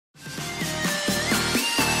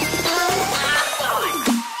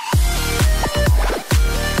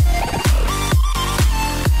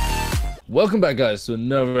Welcome back, guys, to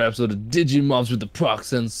another episode of Digimobs with the proc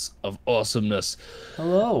sense of awesomeness.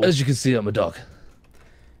 Hello. As you can see, I'm a dog.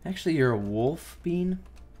 Actually, you're a wolf, Bean.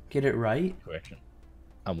 Get it right? Correction.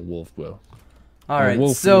 I'm a wolf, bro.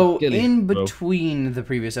 Alright, so in between the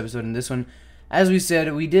previous episode and this one, as we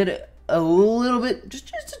said, we did a little bit,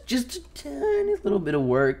 just a tiny little bit of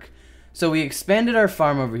work. So we expanded our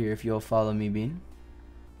farm over here, if you'll follow me, Bean.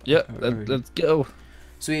 Yep, let's go.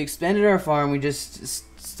 So we expanded our farm, we just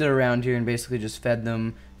stood around here and basically just fed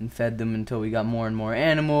them until we got more and more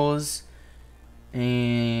animals.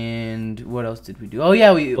 And what else did we do? Oh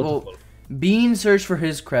yeah, Bean searched for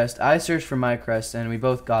his crest, I searched for my crest, and we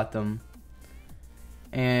both got them.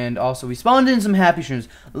 And also we spawned in some happy shrooms.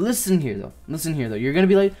 Listen here though, you're gonna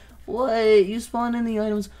be like, what? You spawned in the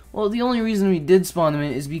items? Well, the only reason we did spawn them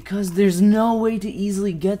in is because there's no way to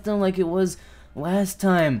easily get them like it was last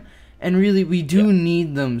time. And really, we do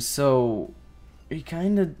need them, so we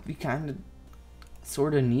kind of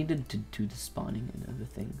sort of needed to do the spawning and other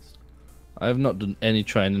things. I have not done any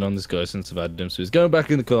training on this guy since I've had him, so he's going back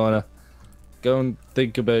in the corner. Go and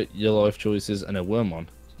think about your life choices, and a Wormon.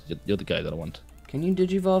 You're the guy that I want. Can you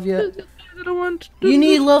digivolve yet? That I want. You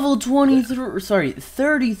need level 23. Sorry,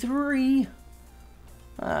 33.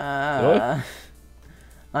 I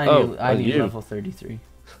need level 33.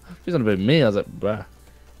 He's on about me. I was like, bruh.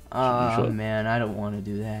 Oh man, I don't want to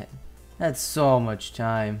do that. That's so much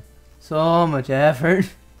time, so much effort.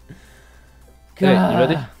 God.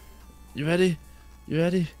 Hey, you ready? You ready? You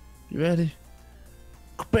ready? You ready?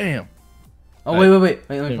 Bam! Oh wait,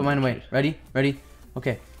 let me put mine away. Ready?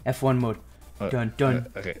 Okay, F1 mode. Dun dun.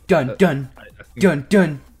 Okay. Dun dun. Dun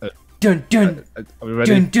dun. Dun dun. Are we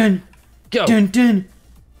ready? Dun dun. Go! Dun dun.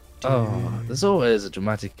 Oh, there's always a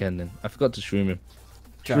dramatic ending. I forgot to shroom him.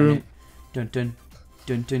 Shroom. Dun dun.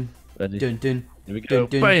 Dun dun. Ready? Dun dun. Here we go.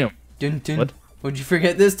 Dun, Bam! Dun dun. What? What'd you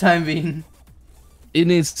forget this time, Bean? He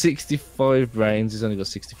needs 65 brains. He's only got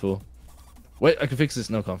 64. Wait, I can fix this.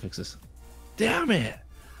 No, I can't fix this. Damn it!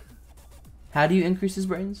 How do you increase his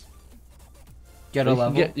brains? Get a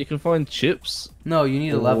level? You can find chips. No, you need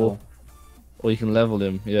a level. Or you can level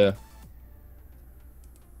him, yeah.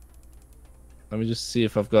 Let me just see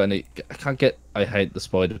if I've got any. I can't get. I hate the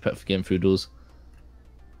spider pet for getting through doors.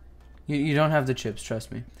 You don't have the chips,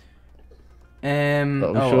 trust me.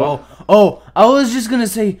 Sure? I was just gonna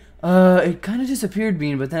say, it kind of disappeared,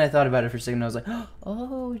 Bean, but then I thought about it for a second and I was like,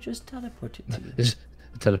 oh, it just teleported to you. It's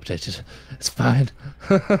teleported. It's fine.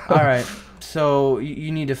 Alright, so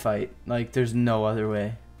you need to fight. Like, there's no other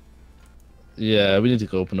way. Yeah, we need to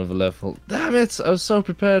go up another level. Damn it! I was so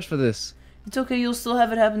prepared for this. It's okay, you'll still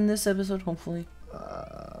have it happen this episode, hopefully.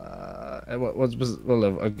 What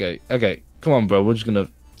level? Okay. Come on, bro. We're just gonna.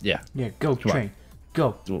 Yeah. Yeah, go, train.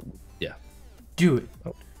 Go. Yeah. Do it.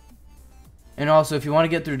 Oh. And also, if you want to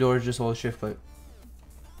get through doors, just hold shift click.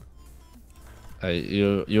 Hey,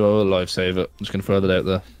 you're a lifesaver. I'm just gonna throw that out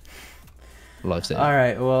there. Lifesaver.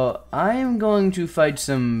 Alright, well, I'm going to fight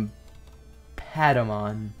some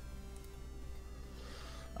Patamon.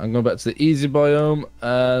 I'm going back to the easy biome,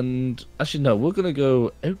 and actually no, we're gonna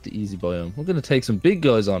go out the easy biome. We're gonna take some big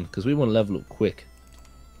guys on because we want to level up quick.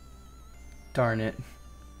 Darn it.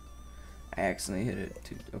 I accidentally hit it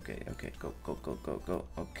too. Okay, go.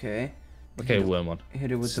 Okay. Okay, Wormon. Hit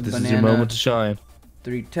it with the this banana. is your moment to shine.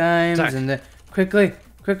 3 times, Attack. and then quickly,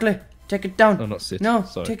 take it down. No, not sit. No,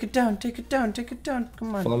 sorry. take it down.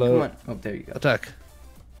 Come on, Follow. come on. Oh, there you go. Attack.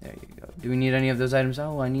 There you go. Do we need any of those items?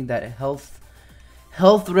 Oh, I need that health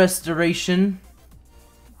restoration.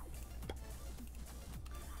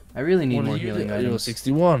 I really need more healing items. You're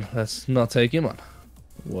 61. Let's not take him on.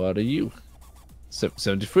 What are you?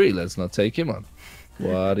 73. Let's not take him on.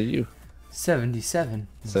 What are you? 77.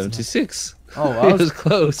 76. Oh, I was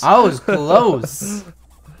close. I was close.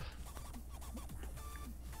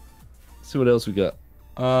 See what else we got.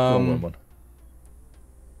 One.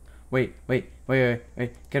 Wait.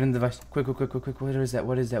 Get in the device. Quick. What is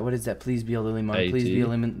that? Please be a Lilymon. Please be a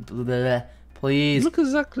Lilymon. Please. Look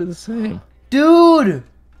exactly the same. Dude!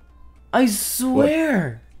 I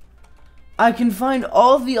swear! I can find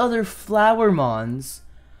all the other Flowermons.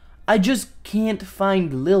 I just can't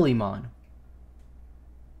find Lilymon.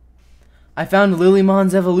 I found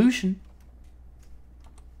Lilymon's evolution.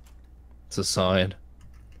 It's a sign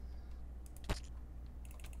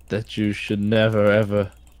that you should never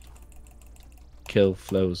ever kill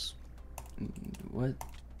flows. What?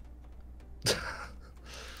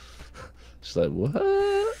 Just like, what?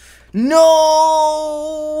 No!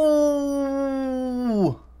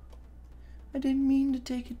 I didn't mean to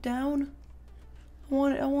take it down. I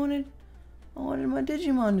wanted my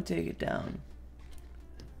Digimon to take it down.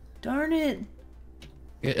 Darn it.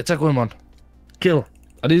 Yeah, attack Wormon. Kill.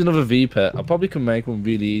 I need another V pet. I probably can make one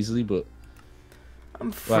really easily, but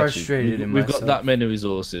I'm frustrated in we've myself. got that many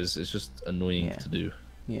resources. It's just annoying Yeah. to do.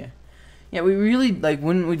 Yeah. Yeah, we really, like,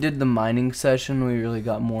 when we did the mining session, we really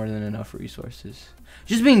got more than enough resources.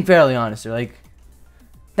 Just being fairly honest, like,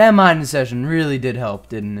 that mining session really did help,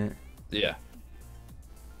 didn't it? Yeah.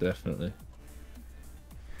 Definitely.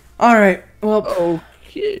 Alright, well,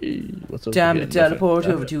 Okay. What's up? time to teleport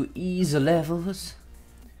over to easy levels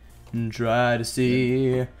and try to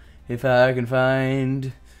see if I can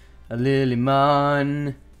find a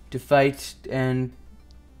Lilymon to fight and...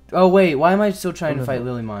 Oh, wait, why am I still trying to fight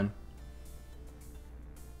Lilymon?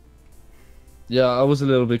 Yeah, I was a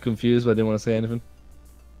little bit confused, but I didn't want to say anything.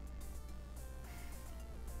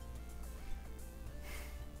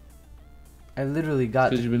 I literally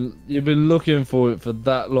got... Because you've been looking for it for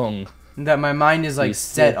that long. That my mind is, like,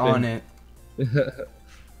 set on it.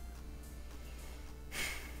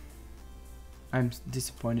 I'm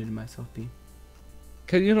disappointed in myself, B.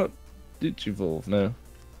 Can you not Digivolve now?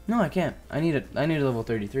 No, I can't. I need a level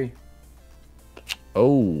 33.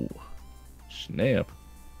 Oh, snap!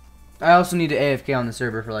 I also need to AFK on the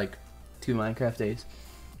server for like 2 Minecraft days.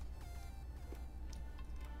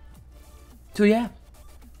 So yeah,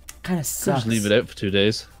 kind of sucks. Just leave it out for 2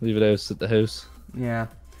 days. Leave it out at the house. Yeah,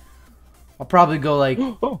 I'll probably go like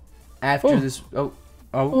after this.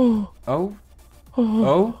 Oh.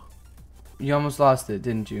 You almost lost it,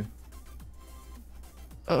 didn't you?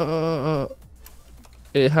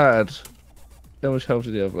 It had. How much health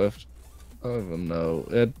did it have left? I don't know.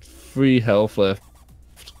 It had 3 health left.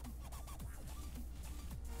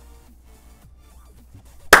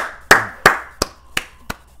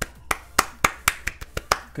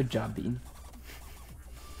 Good job, Bean.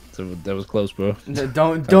 So that was close, bro.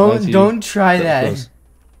 Don't try that.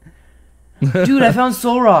 Dude, I found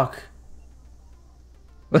Soul Rock.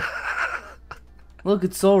 Look,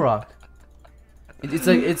 it's Soul Rock.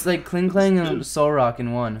 It's like Kling Klang and Soul Rock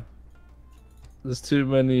in one. There's too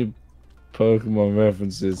many Pokemon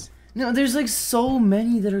references. No, there's like so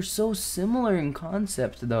many that are so similar in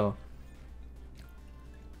concept, though.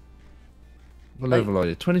 What level are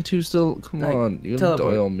you? 22 still? Come on, you're gonna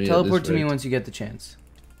die on me. Teleport to me once you get the chance.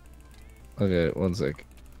 Okay, 1 sec.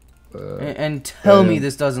 And tell me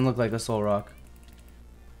this doesn't look like a Soul Rock.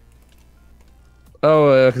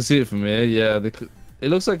 Oh, I can see it from here. Yeah, it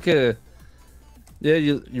looks like a. Yeah,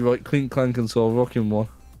 you're right. Clink Clank and Soul Rock in one.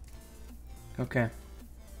 Okay.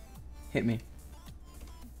 Hit me.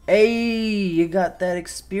 Hey, you got that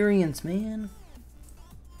experience, man.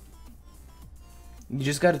 You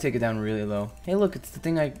just got to take it down really low. Hey, look, it's the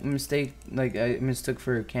thing I mistook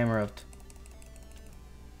for Camerupt.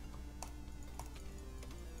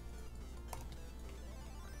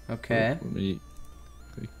 Okay. Let me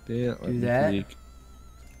click there. Do that. Click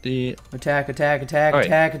there. Attack!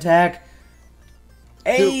 Right. Attack!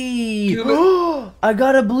 Hey! I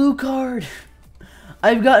got a blue card.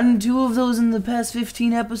 I've gotten 2 of those in the past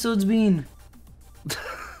 15 episodes, Bean.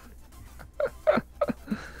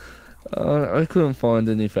 I couldn't find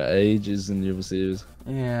any for ages in the other series.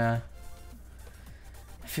 Yeah.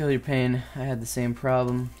 I feel your pain. I had the same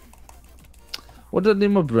problem. What did I need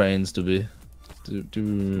my brains to be? Do you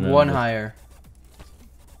remember? 1 higher.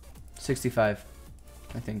 65,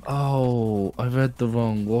 I think. Oh, I read the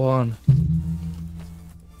wrong one.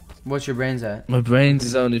 What's your brains at? My brains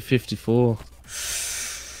is only 54.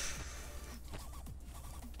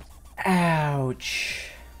 Ouch.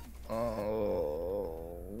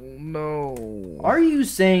 Oh, no. Are you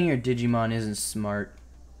saying your Digimon isn't smart?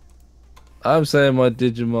 I'm saying my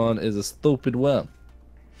Digimon is a stupid worm.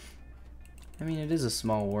 I mean, it is a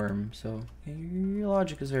small worm, so your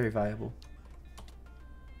logic is very viable.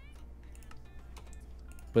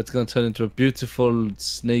 But it's gonna turn into a beautiful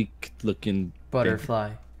snake-looking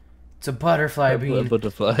Butterfly. It's a butterfly, Bean. A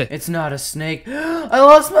butterfly. It's not a snake. I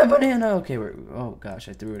lost my banana. Okay, oh gosh,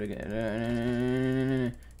 I threw it again.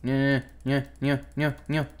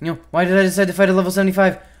 Why did I decide to fight at level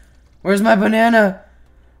 75? Where's my banana?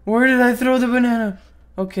 Where did I throw the banana?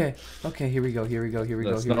 Okay, here we go.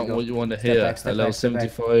 That's not what you want to hear. Hello,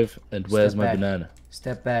 75, and where's my banana?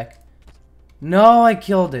 Step back. No, I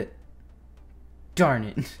killed it. Darn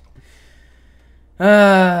it.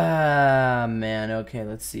 Ah, man. Okay,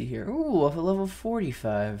 let's see here. Ooh, off at level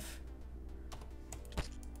 45.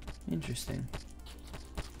 Interesting.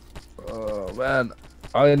 Oh, man.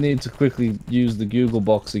 I need to quickly use the Google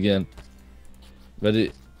box again.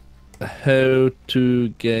 Ready? How to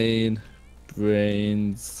gain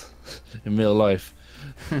brains in real life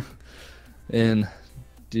in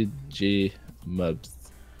Digimobs.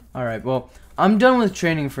 Alright, well, I'm done with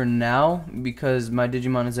training for now because my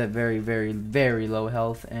Digimon is at very, very, very low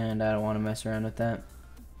health, and I don't want to mess around with that.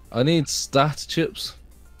 I need stat chips.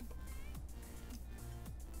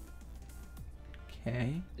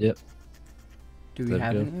 Okay. Yep. Do we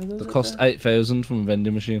have any of those? They cost 8,000 from a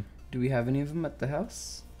vending machine. Do we have any of them at the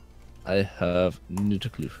house? I have not a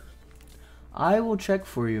clue. I will check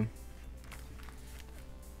for you.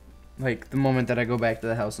 Like, the moment that I go back to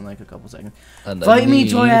the house in like a couple seconds. And Fight me,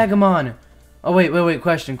 ToyAgumon! Oh, wait.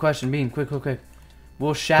 Question. Bean, quick.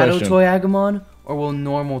 Will Shadow ToyAgumon or will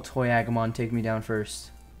normal ToyAgumon take me down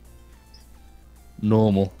first?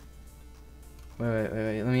 Normal.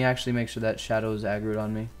 Wait. Let me actually make sure that Shadow's aggroed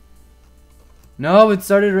on me. No, it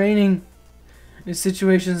started raining. This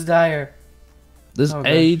situation's dire. There's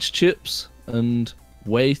age chips and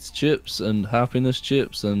weight chips and happiness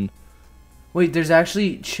chips and... Wait, there's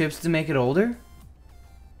actually chips to make it older?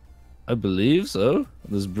 I believe so.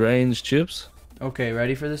 There's brains chips. Okay,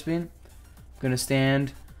 ready for this, Bean? I'm gonna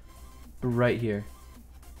stand right here.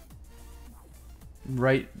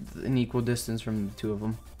 Right in equal distance from the two of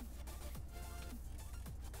them.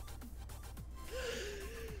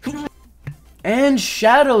 And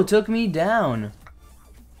Shadow took me down.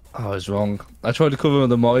 Oh, I was wrong. I tried to cover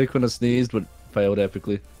the mic when I sneezed, but failed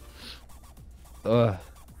epically. Ugh.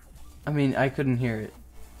 I mean, I couldn't hear it,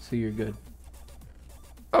 so you're good.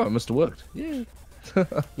 Oh, it must have worked. Yeah.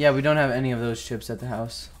 Yeah, we don't have any of those chips at the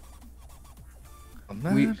house. Oh,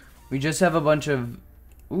 man. We just have a bunch of...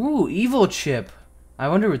 Ooh, evil chip. I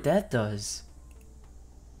wonder what that does.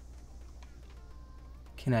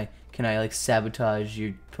 Can I like sabotage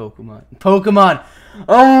your Pokemon? Pokemon!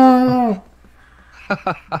 Oh!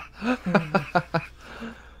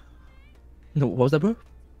 No, what was that, bro?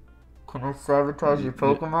 Can I sabotage your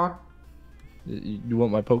Pokemon? You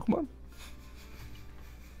want my Pokemon?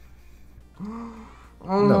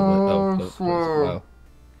 Oh, No, I swear. wow.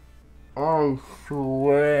 I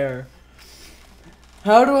swear.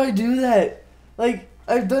 How do I do that? Like,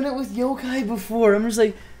 I've done it with yokai before. I'm just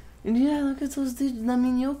like, yeah, look at those digits. I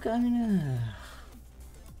mean, yokai. I mean,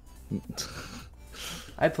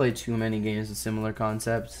 I play too many games with similar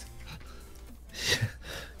concepts.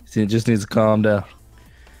 See, it just needs to calm down.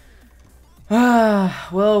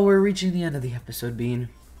 Well, we're reaching the end of the episode, Bean.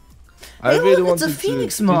 I Hey, really look, it's wanted a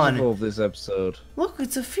Phoenix to Mon. Digivolve this episode. Look,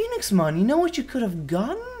 it's a Phoenix Mon. You know what you could have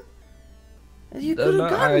gotten? You could have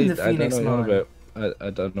gotten the Phoenix Mon. I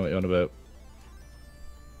don't know what you're on about.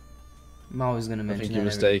 I'm always gonna I mention think you're that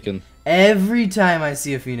mistaken. every time I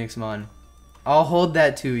see a Phoenix Mon. I'll hold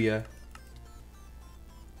that to you.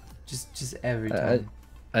 Just every time.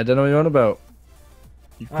 I don't know what you're on about.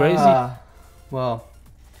 You crazy? Well,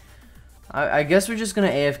 I guess we're just gonna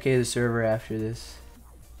AFK the server after this.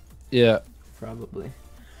 Yeah. Probably.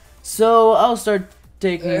 So I'll start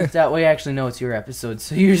taking us that way. Actually, no, it's your episode,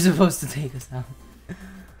 so you're supposed to take us out.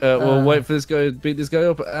 We'll wait for this guy to beat this guy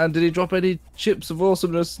up. And did he drop any chips of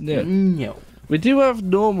awesomeness? Yeah. No. We do have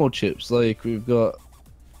normal chips, like we've got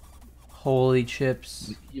Holy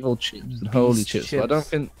chips. evil chips and holy chips. chips. But I don't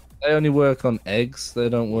think they only work on eggs. They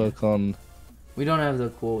don't work on. We don't have the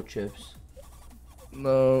cool chips.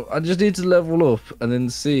 No, I just need to level up and then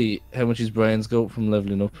see how much his brains go up from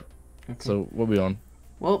leveling up. Okay. So what are we on?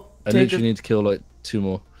 Well, I literally need to kill like 2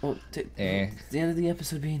 more. Well, it's the end of the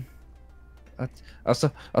episode, Bean.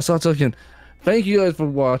 I'll start talking. Thank you guys for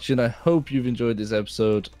watching. I hope you've enjoyed this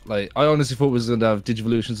episode. Like, I honestly thought we was gonna have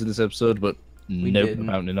Digivolutions in this episode, but nope, didn't.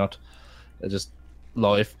 apparently not. Just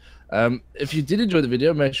life. If you did enjoy the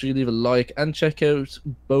video, make sure you leave a like and check out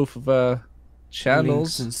both of our channels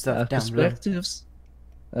Links and stuff down below. perspectives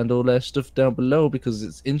and all that stuff down below because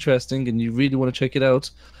it's interesting and you really want to check it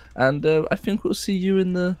out. And I think we'll see you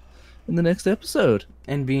in the next episode.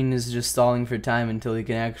 And Bean is just stalling for time until he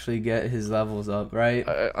can actually get his levels up, right?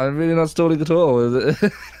 I'm really not stalling at all, is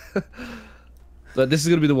it? But this is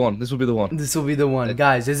gonna be the one. This will be the one. This will be the one,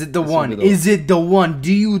 guys. Is it the one? Is it the one?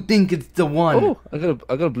 Do you think it's the one? Oh, I got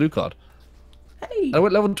a blue card. Hey. I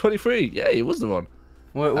went level 23. Yeah, it was the one.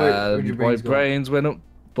 Where'd your brains my go? brains went up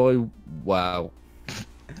by wow.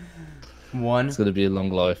 One. It's gonna be a long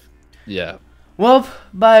life. Yeah. Well,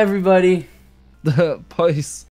 bye everybody. Peace.